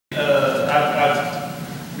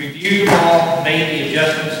reviewed them all, made the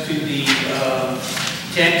adjustments to the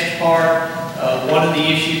text part. One of the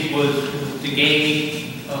issues was the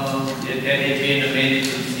gaming that had been amended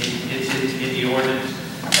in the ordinance.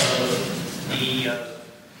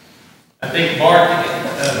 I think Mark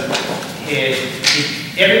had,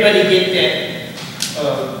 did everybody get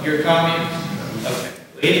that, your comments? Okay.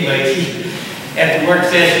 Well, anyway, at the work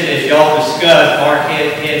session, as y'all discussed, Mark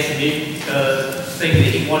had some things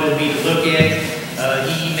that he wanted me to look at.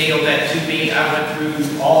 He emailed that to me. I went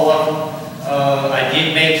through all of them. I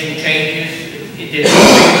did make some changes. It didn't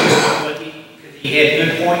but he had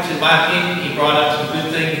good points in my opinion. He brought up some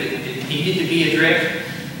good things that needed to be addressed.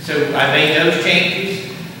 So I made those changes.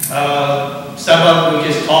 Some of them we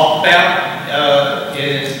just talked about.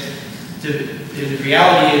 And the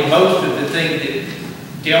reality is most of the things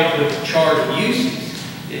that dealt with charge of uses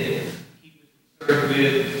he was concerned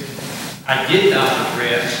with, I did not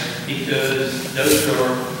address because those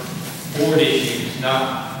are board issues,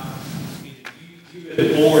 not you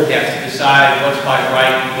the board has to decide what's by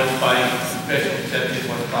right, what's by special exception,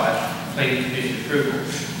 what's by planning commission approval.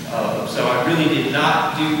 So I really did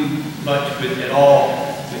not do much with at all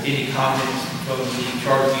with any comments from the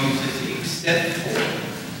charge of uses except for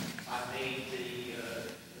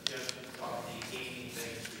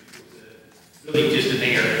really just an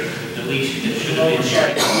error, the deletion that should have been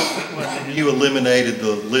there. You eliminated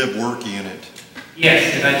the live-work unit.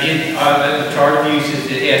 Yes, and I did, the chart of uses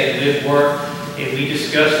that has live-work, and we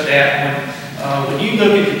discussed that when you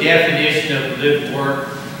look at the definition of live-work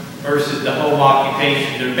versus the home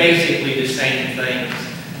occupation, they're basically the same things.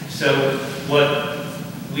 So what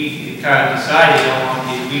we kind of decided on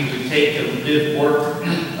is we would take the live-work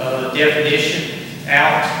definition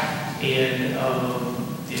out and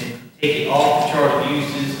take it off the chart of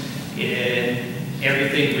uses, and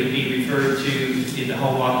everything would be referred to in the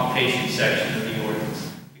home occupation section of the ordinance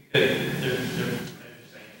because they're the same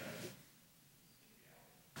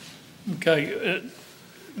thing. Okay,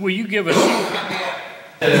 will you give us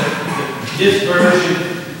this version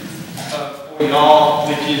for y'all,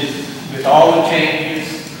 which is with all the changes,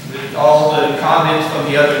 with all the comments from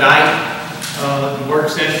the other night, the work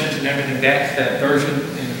sessions and everything? That's that version,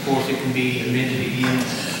 and of course it can be amended again.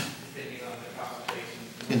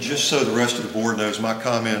 And just so the rest of the board knows, my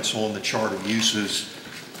comments on the chart of uses,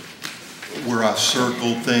 where I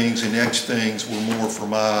circled things and X things, were more for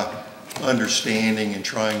my understanding and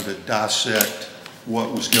trying to dissect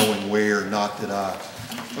what was going where, not that I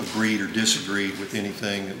agreed or disagreed with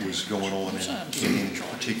anything that was going on in any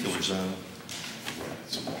particular zone.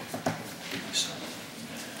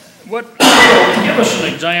 Give us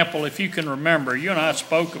an example, if you can remember. You and I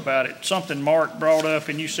spoke about it, something Mark brought up,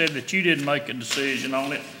 and you said that you didn't make a decision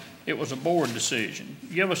on it. It was a board decision.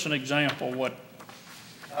 Give us an example. What?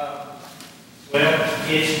 Well,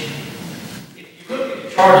 if you look at the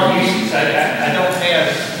chart of uses, I don't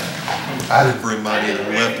have. I didn't bring mine in. I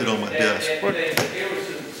left it on my desk. There were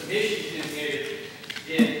some issues in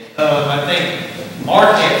here that I think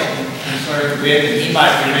Mark had some concerns with, and he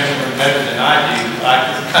might remember them better than I do.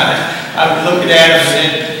 I would look at it and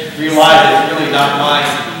then realize it's really not my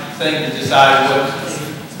thing to decide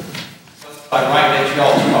what's by right that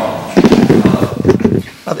y'all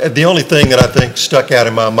call. The only thing that I think stuck out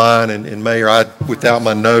in my mind, and Mayor, without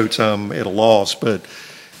my notes, I'm at a loss, but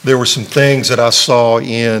there were some things that I saw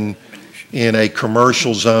in a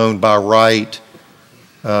commercial zone by right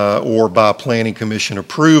or by planning commission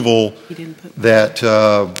approval that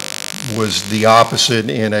was the opposite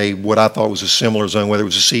in what I thought was a similar zone, whether it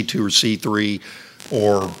was a C2 or C3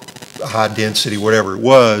 or high density, whatever it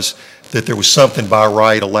was, that there was something by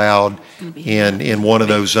right allowed in one of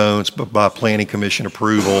those zones, but by planning commission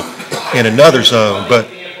approval in another zone. But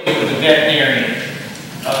it was a veterinarian.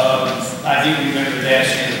 I do remember that,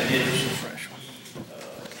 and it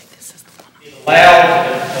allowed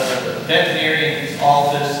the veterinarian's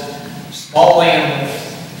office, small animals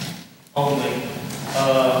only.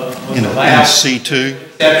 in C2?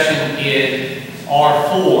 Exception in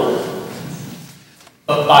R4,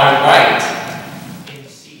 but by right in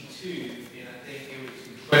C2. And I think there was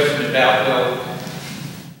some question about, well,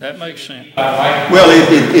 that makes sense. Well,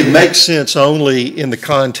 it makes sense only in the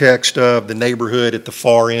context of the neighborhood at the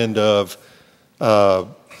far end of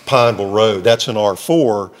Pineville Road. That's an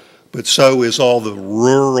R4, but so is all the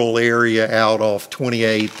rural area out off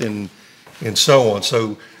 28th and so on.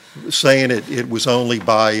 So saying it was only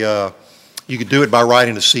by, you could do it by right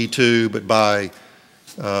in a C2, but by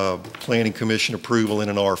planning commission approval in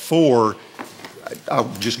an R4,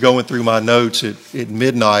 I'm just going through my notes at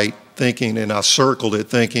midnight thinking, and I circled it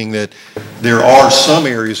thinking that there are some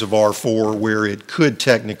areas of R4 where it could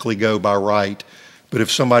technically go by right, But if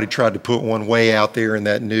somebody tried to put one way out there in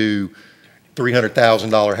that new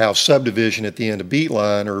 $300,000 house subdivision at the end of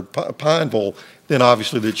Beatline or Pineville, then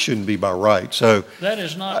obviously that shouldn't be by right. So, That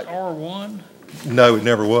is not R1? no, it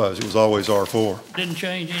never was. It was always R4. Didn't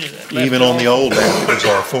change any of that? Even Left on it the R4? old map, it was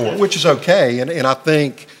R4, which is okay. And I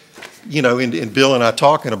think, you know, in Bill and I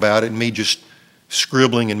talking about it, and me just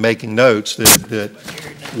scribbling and making notes, that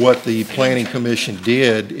what the Planning Commission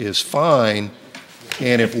did is fine.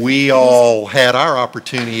 And if we all had our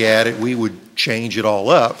opportunity at it, we would change it all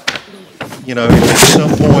up. You know, at some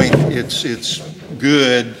point, it's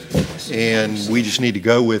good, and we just need to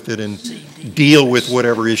go with it and deal with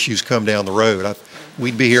whatever issues come down the road.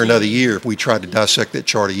 We'd be here another year if we tried to dissect that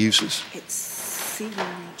chart of uses. It's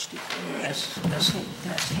C1HD. That's Okay,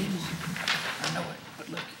 that's him. I know it, but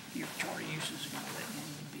look, your chart of uses is gonna let one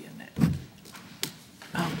be in that.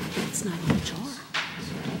 Oh, it's not in the chart.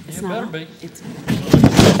 It's It not better on- be. It's,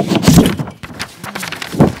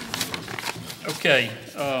 Okay,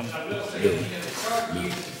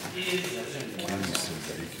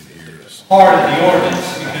 Part of the ordinance,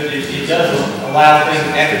 because it doesn't allow things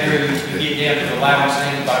after you get down to allowing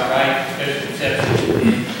things by right, special exception.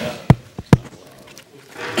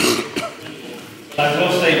 I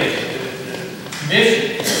will say that the commission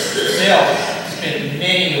itself spent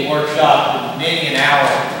many a workshop, many an hour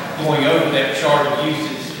going over that chart of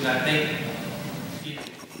uses, and I think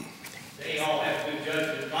they all have good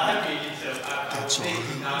judgment, in my opinion, so I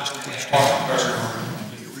think not that part first.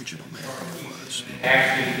 The original map was.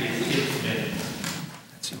 Actually, it's been.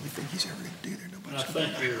 That's the only thing he's ever going to do there. and I think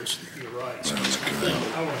you're right. So it's I think,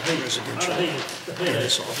 I would hate, I hate the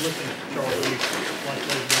headache of looking at the chart of uses like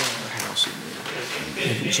they're doing. house in there.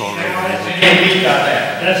 It's already. We got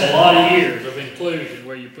that. That's a lot of years of inclusion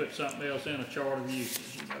where you put something else in a chart of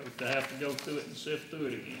uses, you know, to have to go through it and sift through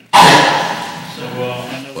it again. So, I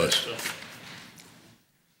know that's,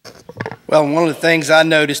 Well, one of the things I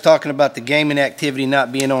noticed talking about the gaming activity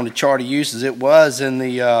not being on the chart of uses, it was in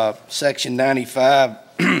the section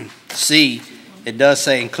 95C. It does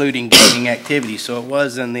say including gaming activity, so it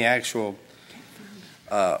was in the actual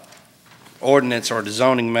ordinance or the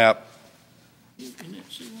zoning map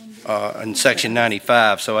in section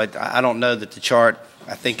 95. So I don't know that the chart,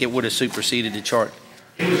 I think it would have superseded the chart.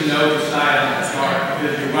 It was an oversight on the chart,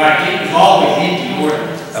 because you're right, it was always in the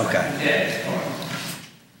ordinance. Okay. Yeah.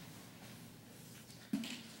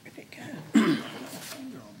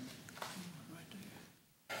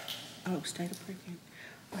 oh, state of preview.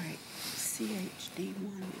 All right,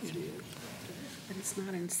 CHD1 is in, but it's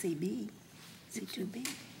not in CB, C2B.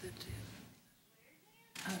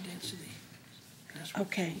 high density.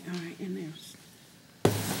 Okay, all right, and there's.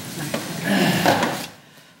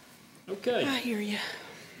 Okay, I hear you.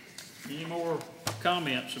 any more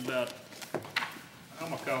comments about, I'm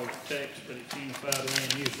gonna call it text, but it's unified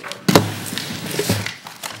land use ordinance?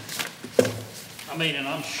 I mean, and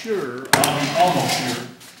I'm sure, I'm almost sure,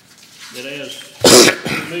 that as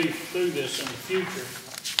we move through this in the future,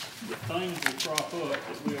 the things will crop up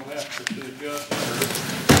that we'll have to adjust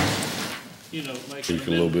or, you know, make an Tweak a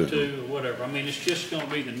little amendment bit. to, or whatever. I mean, it's just gonna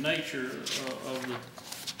be the nature of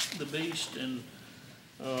the beast, and,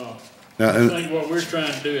 Now, I and think what we're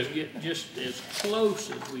trying to do is get just as close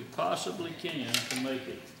as we possibly can to make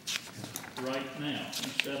it right now,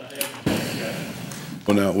 instead of having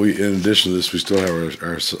well, now, in addition to this, we still have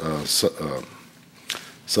our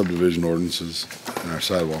subdivision ordinances and our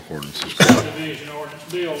sidewalk ordinances. subdivision ordinance.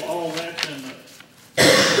 Bill, all that's in the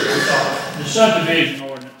subdivision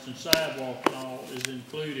ordinance and sidewalk and all is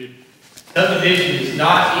included, Subdivision is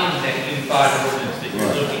not in that unified ordinance that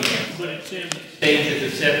you're looking at. but it's in, States as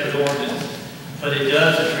a separate ordinance, but it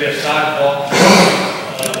does address sidewalks.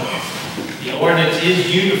 The ordinance is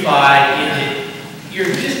unified in that your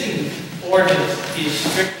existing ordinance is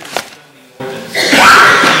strictly zoning ordinance. It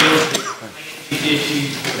deals with these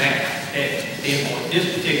issues from that standpoint. This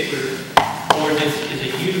particular ordinance is a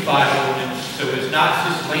unified ordinance, so it's not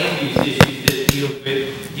just land use issues that it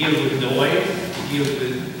deals with noise, it deals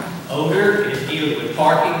with odor, it deals with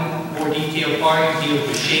parking, more detailed parking, it deals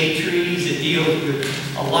with shade trees, it deals with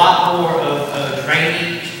a lot more of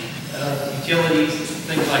drainage, utilities,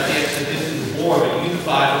 things like that. So this is more of a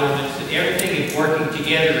unified ordinance, and everything is working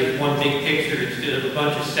together as one big picture instead of a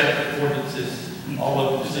bunch of separate ordinances all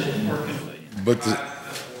over the city. But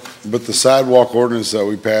the sidewalk ordinance that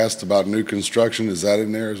we passed about new construction, is that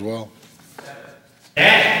in there as well?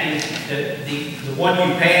 That is, the one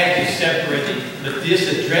you passed is separated, but this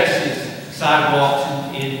addresses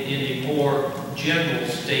sidewalks in a more general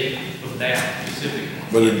state of that specifically.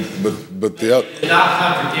 But the other, It's not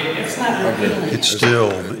contradictory. It's not repealing. It's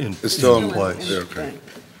still in it's still in place. Yeah, okay.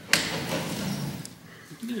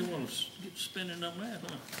 You didn't want to get spinning on that,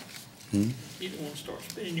 huh? You didn't want to start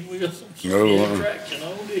spinning your wheels on some No, traction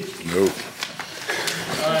on, did you? Nope.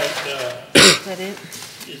 All right, Is that it?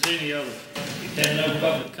 is there any other, and no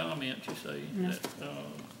public comments, you say? No.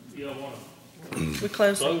 That, y'all want We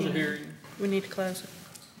close to close the it. hearing? We need to close it.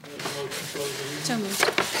 Motion to close the hearing? So moved.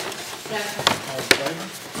 All in favor?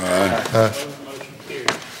 Aye. Opposed, motion carries.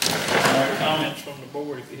 All right, comments from the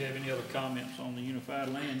board, if you have any other comments on the unified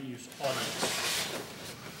land use ordinance.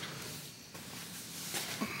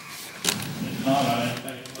 If not, I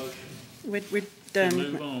entertain a motion We're to done.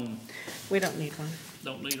 move on. We don't need one.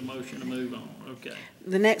 Don't need a motion to move on, okay.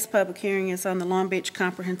 The next public hearing is on the Long Beach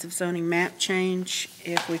Comprehensive Zoning map change.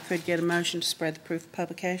 If we could get a motion to spread the proof of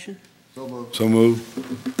publication. So moved. Have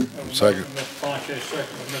a motion Second. from Mr. Ponche,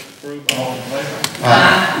 second by Mr. Brew, all in favor?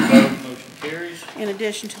 Aye. Opposed, motion carries. In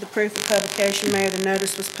addition to the proof of publication, Mayor, the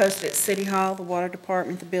notice was posted at City Hall, the Water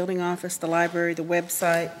Department, the Building Office, the Library, the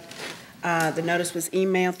website. The notice was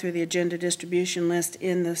emailed through the agenda distribution list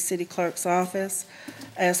in the City Clerk's office.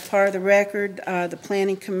 As part of the record, the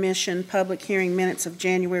Planning Commission public hearing minutes of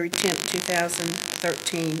January 10th,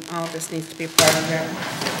 2013. All of this needs to be a part of that.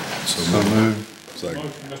 So moved. Second.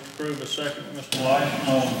 Motion, Mr. Brew, a second, Mr. Lyson,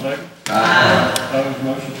 all in favor? Aye. Opposed,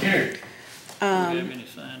 motion carries. Do we have any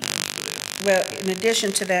signed for that? Well, in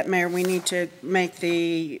addition to that, Mayor, we need to make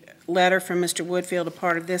the letter from Mr. Woodfield a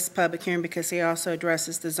part of this public hearing because he also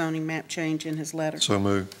addresses the zoning map change in his letter. So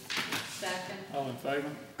moved. All in favor?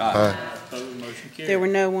 Aye. Opposed, motion carries. There were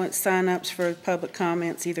no sign-ups for public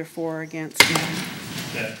comments, either for or against. Okay.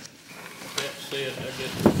 That said, I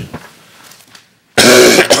guess we can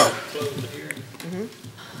close the hearing.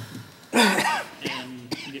 And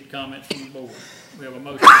get comments from the board. We have a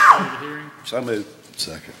motion to close the hearing. So moved.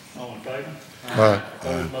 Second. All in favor? Aye.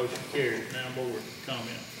 Opposed, motion carries. Now board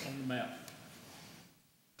comments on the map.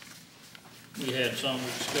 We had some we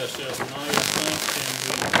discussed the other night, I think, and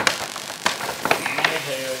we may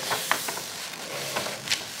have,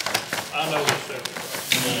 I know there's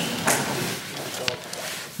several.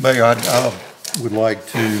 Mayor, I would like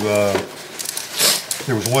to,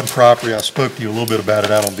 there was one property, I spoke to you a little bit about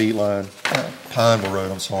it out on Beatline, Pineville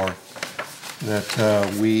Road, I'm sorry,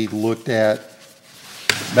 that we looked at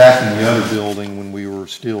back in the other building when we were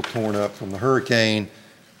still torn up from the hurricane.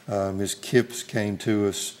 Ms. Kipps came to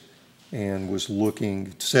us and was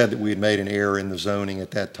looking, said that we had made an error in the zoning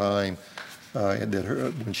at that time, and that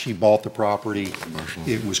when she bought the property,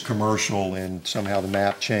 it was commercial, and somehow the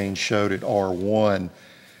map change showed it R1.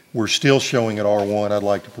 We're still showing it R1. I'd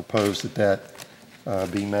like to propose that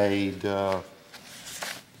be made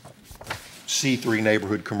C3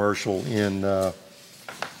 neighborhood commercial in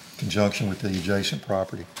conjunction with the adjacent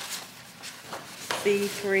property.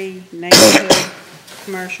 B3 neighborhood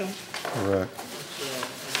commercial. Correct.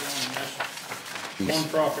 One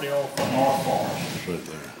property off on North Forest. Right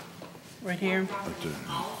there. Right here. Right there.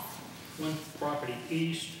 One property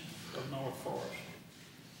east of North Forest.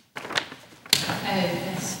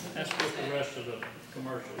 That's what the rest of the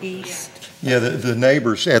commercial is. East. Yeah, the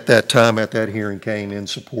neighbors at that time, at that hearing, came in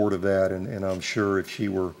support of that, and I'm sure if she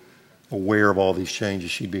were aware of all these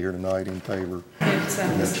changes, she'd be here tonight in favor. It's,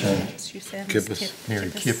 That change. you said Kippis. Mary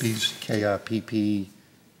Kippes, Kippes.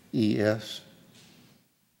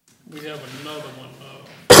 We have another one,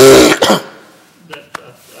 that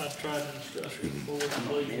I tried to discuss with the board, I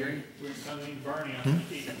believe, Bernie, I think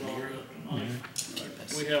he brought it up tonight.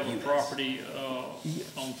 We have a property,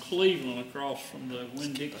 on Cleveland across from the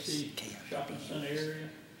Winn-Dixie Shopping Center area.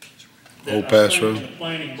 that Old I Pass think Road? The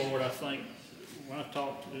planning board, I think, when I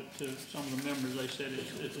talked to some of the members, they said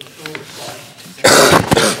it's an oversight. They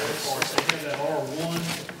have that R1,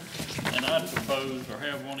 and I'd propose, or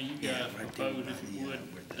have one of you guys propose, if you would,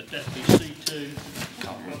 that be C2,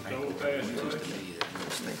 up to Old Pass Road.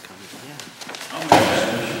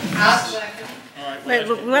 All right, Wait,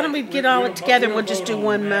 well, why don't we get all it together and we'll just do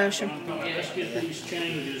one motion? Let's get these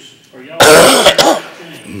changes, or y'all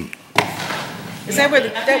change. Is that where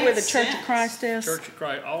the Church of Christ is? Church of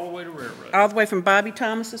Christ, all the way to Railroad. All the way from Bobby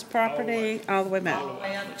Thomas's property, all the way back?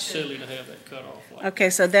 It's silly to have that cut off like Okay,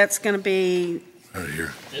 so that's gonna be Right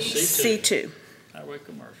here. it's C2, C2. highway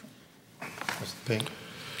commercial. That's the pink.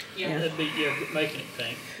 That'd be, making it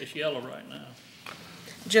pink. It's yellow right now.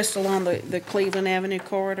 Just along the Cleveland Avenue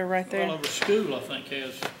corridor right Well, there. over school, I think,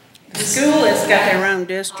 has, The school has got their own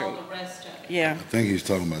district. All the rest of it. Yeah. I think he's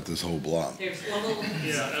talking about this whole block. There's little,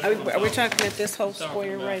 yeah. that's Are what we, I'm are we talking about this whole talking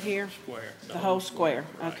square about. right here? Square. The whole square,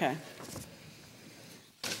 okay.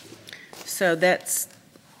 So that's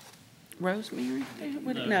Rosemary?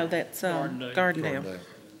 No, that's Gardendale. Gardendale.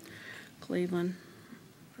 Cleveland.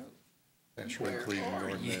 That's where Cleveland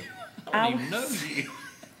Garden is. I don't even know you.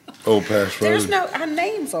 Old Pass There's Road. no, our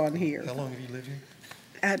name's on here. How long have you lived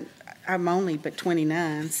here? I'm only but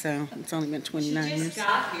 29, so it's only been She 29 just years.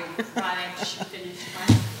 got here right after she finished high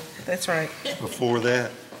school. That's right. Before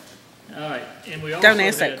that? All right, and we also Don't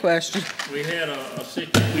ask that had- question. We had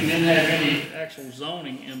we didn't have any actual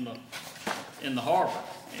zoning in the harbor.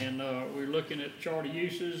 And, we're looking at charter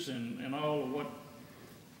uses and all of what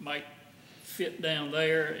might fit down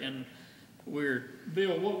there. And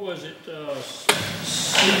Bill, what was it,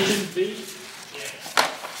 C2B?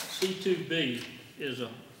 C2B is a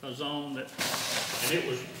zone that, and it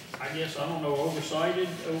was, I guess, I don't know, oversight,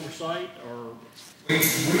 or? We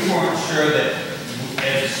weren't sure that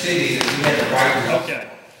as a city that we had the right to. Okay,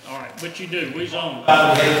 all right, but you do, we zone.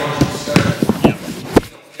 By the way, once you start, Yeah.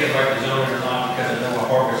 get right to zone or not, because I know a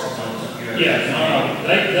harvest zones, you know. Yeah,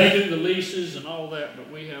 they do the leases and all that, but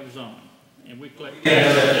we have zoning, and we collect. Yeah, I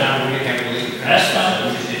know that time we didn't have to leave. That's fine.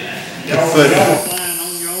 We just did that. Y'all But- were flying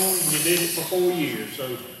on your own, and you did it for 4 years, so,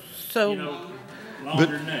 you So know, longer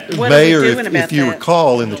than that. What are we Mayor, doing if about you that?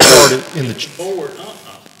 recall, in the charter, Board,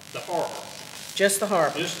 the harbor, just the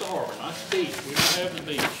harbor, just the harbor, not the beach, we don't have the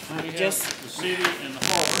beach. We have Just- the city and the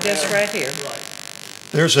harbor. just have- right here. Right.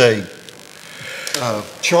 there's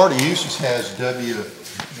charter uses has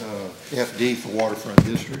WFD for waterfront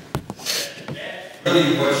district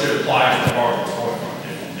Really, what should apply to the harbor.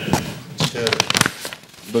 instead of,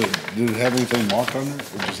 But did it have anything marked on it,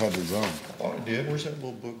 or just had the zone? I thought it did. Where's that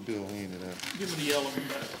little book Bill handed out? Give me the yellow one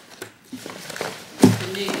back.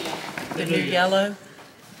 The new yellow?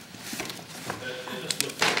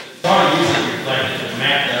 Charter usually reflected, the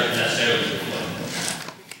map doesn't necessarily reflect.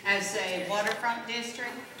 As a waterfront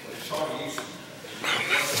district? Charter uses.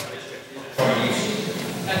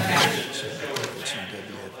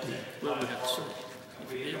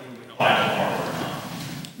 Okay.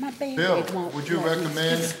 My band Bill, aid won't would you let me.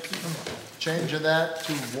 recommend changing that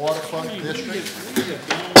to waterfront district?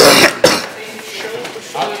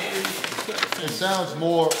 It sounds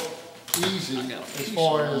more easy as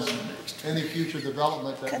far as any future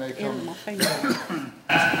development that may Cut in come. my finger.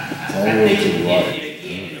 I think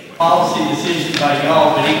it policy decision by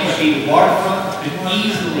y'all, but it could be waterfront, could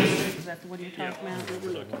easily, Is that the one you're talking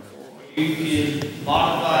about? you could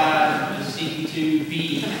modify the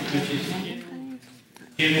C2B, which is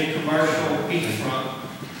general commercial beachfront,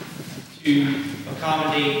 to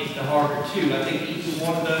accommodate the harbor too. I think either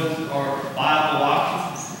one of those are viable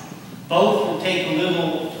options. Both will take a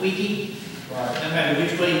little tweaking, no matter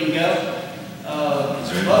which way you go. But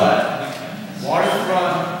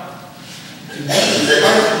waterfront, to me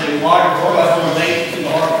personally, waterfront relates to the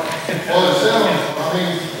harbor. Well, it sounds, I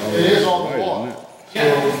mean, it is on the water, so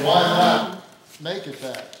why not make it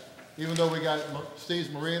that? Even though we got Steve's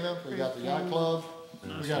Marina, we got the yacht club,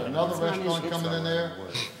 we got another restaurant coming in there,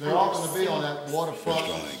 they're all gonna be on that waterfront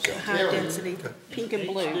High area. density, pink and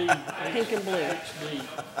blue, pink and blue.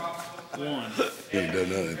 One. He ain't done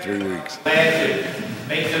nothing in 3 weeks. Glad to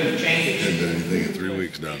make those changes. Ain't done anything in 3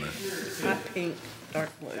 weeks down there. Hot pink, dark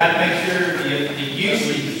blue. Got to make sure the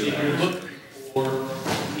uses that you're looking for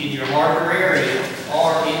in your harbor area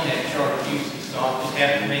are in that chart of uses. So I'll just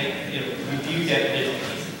have to review that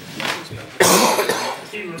differently.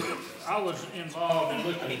 I was involved in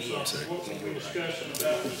looking at something, what were we discussing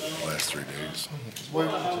about the zone? Last 3 days.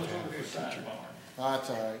 That's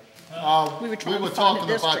all right. We were We trying to were find a talking about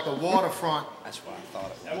district. the waterfront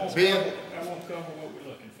That won't being, cover what we're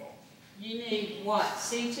looking for. You need what,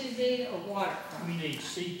 C2B or waterfront? We need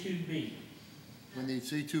C2B. we need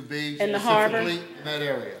C2B In the harbor? specifically in that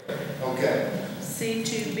area. Okay.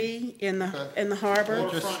 C2B in the harbor.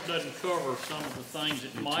 Waterfront doesn't cover some of the things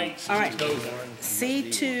that might All right. go there.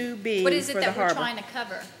 C2B What is it for the that we're harbor. trying to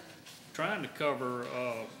cover? Trying to cover,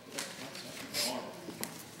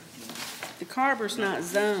 The harbor's not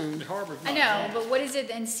zoned. the harbor's I not. know, but what is it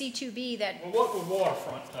in C2B that, Well, what would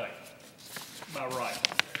waterfront take by right?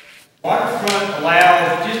 Waterfront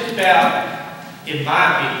allows just about, in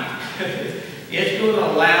my opinion, it's going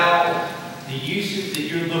to allow the uses that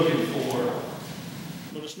you're looking for.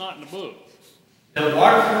 But it's not in the book. The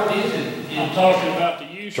waterfront isn't. I'm talking about the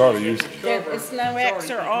uses. Charter that uses. would There cover- is no X or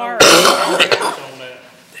Charter- R. no X on that,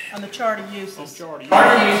 On the charter on uses. charter.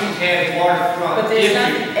 Charter uses have waterfront But there's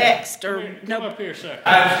district. nothing X Come or here- Come no. up here a second.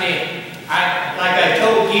 I understand. Like I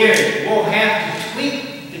told Gary, we'll have to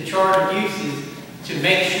tweak the chart of uses to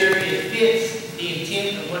make sure it fits the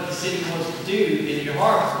intent of what the city wants to do in your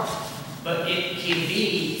harbor. But it can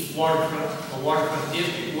be waterfront, a waterfront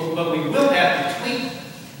district, but we will have to tweak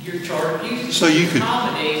your chart of uses. So you to could-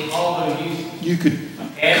 accommodate all those uses. you could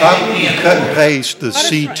As copy, they can. cut and paste the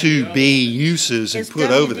Waterfront. C2B uses and Is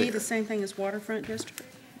put over WB there. the same thing as waterfront district?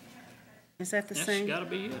 Is that the That's same? gotta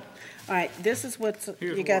be it. All right, this is what's,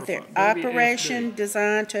 Here's you got there. waterfront. Operation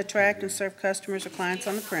designed to attract and serve customers or clients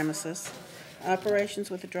on the premises. Operations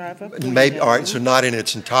with a drive-up window. Maybe, all right, so not in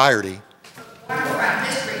its entirety. Waterfront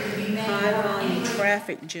district could be made High-volume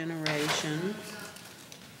traffic generation.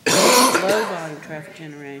 Low-volume traffic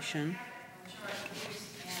generation.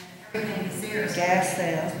 Gas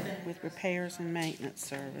sales with repairs and maintenance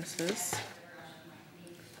services.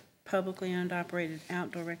 Publicly owned operated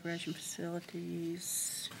outdoor recreation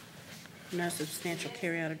facilities. No substantial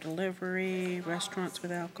carryout or delivery. Restaurants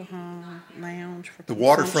with alcohol. Lounge for The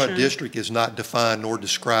waterfront consumption. district is not defined nor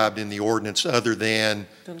described in the ordinance other than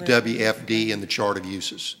WFD and the chart of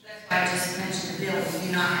uses. I just mentioned the bill, we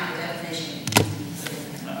do not have a definition.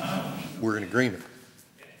 We're in agreement.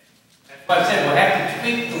 That's why I said we'll have to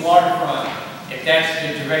tweak the waterfront if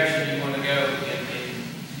that's the direction you want to go and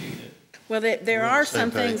do that. Well, there We're on are the same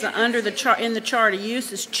some things page. under the chart, in the chart of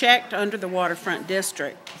uses checked under the waterfront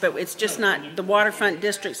district, but it's just not, the waterfront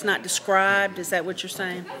district's not described, is that what you're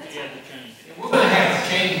saying? We're going to have to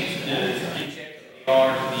change the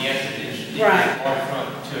R to the S of this Right.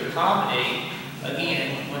 waterfront to accommodate,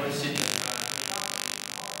 again, what the city.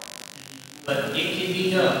 But it can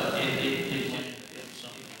be done. It's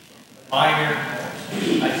minor,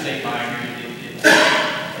 I'd say minor, it's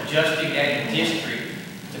adjusting that district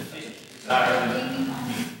to fit the desire.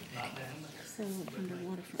 So under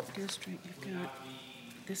waterfront district, you've got,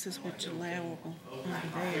 this is what's allowable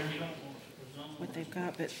under there, what they've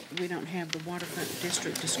got, but we don't have the waterfront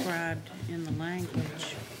district described in the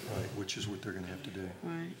language, Right, which is what they're going to have to do.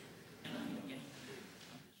 right?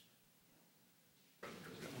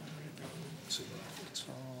 It's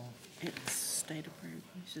all- It's state approved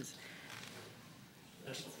uses.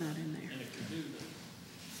 It's not in there.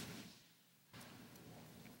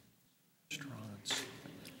 Restaurants.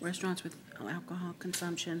 Restaurants with alcohol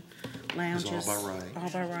consumption, lounges. all by right. All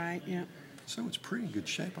by right, yeah. So it's pretty in good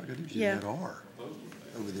shape. I got to do Yeah. that R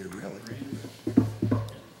over there, really.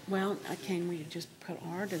 Well, can we just put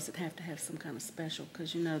R? Does it have to have some kind of special?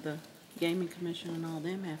 Because you know, the gaming commission and all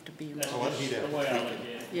them have to be. The way I look at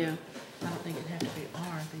it. Yeah, I don't think it'd have to be R.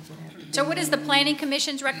 I think it'd have to be. So what is the planning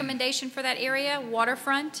commission's recommendation for that area,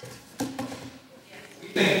 waterfront? We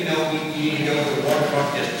think, you need to go with the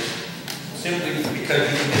waterfront district, simply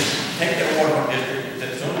because you can just take that waterfront district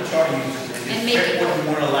that's on the chart of uses And and make just it- check what you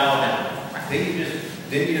want to allow now. Then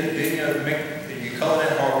you call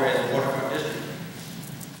that harbor as a waterfront district.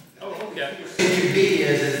 Oh, okay. CQB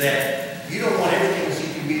is that you don't want everything in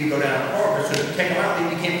CQB to go down the harbor, so if you take them out,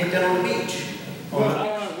 then you can't put that on the beach. Well,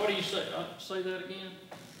 all right, what do you say? Say that again?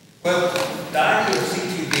 Well, the idea of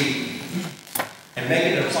CQB and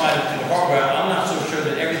making it apply to the harbor, I'm not so sure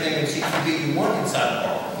that everything in CQB you want inside the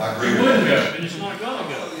harbor. I It wouldn't go, and it's not gonna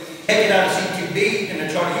go. Take it out of CQB and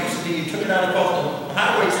the chart of uses, then you took it out across the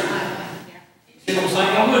highway system. See what I'm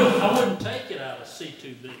saying? I wouldn't take it out of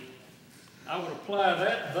C2B. I would apply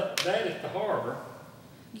that at the harbor.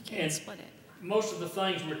 You can't And- split it. Most of the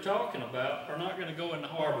things we're talking about are not gonna go in the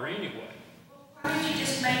harbor anyway. Why don't you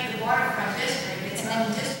just make the waterfront district its own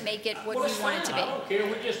district? Make it what Well, you it's want it to fine. I be. don't care,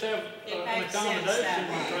 we just have an makes sense accommodation that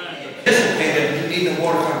we're way. trying to. Anticipated we need a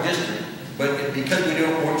waterfront district, but because we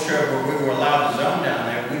weren't sure where we were allowed to zone down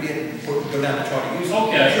there, we didn't go down the chart of uses.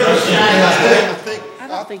 Okay. I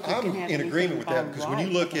don't think you I'm can have in agreement with that, anything because when you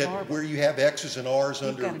by look right at with the harbor. where you have X's and R's You've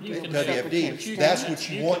under gotta do it WFD, separate. that's what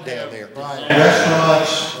you want down there. Right.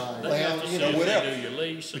 Restaurants, They have lounge, to you see know, if they whatever. do your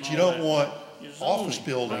lease and But you all don't that. want Your office zoning.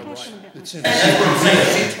 buildings that's in. That's what I'm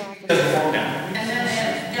saying, CQB doesn't work down. And then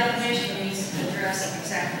the definition needs to address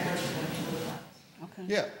exactly what you want it to look like.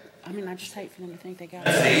 Okay. Yeah. I mean, I just hate for them to think they got.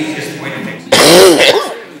 That's the easiest way to fix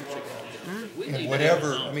it. And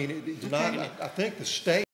whatever, I mean, it's not, I think the state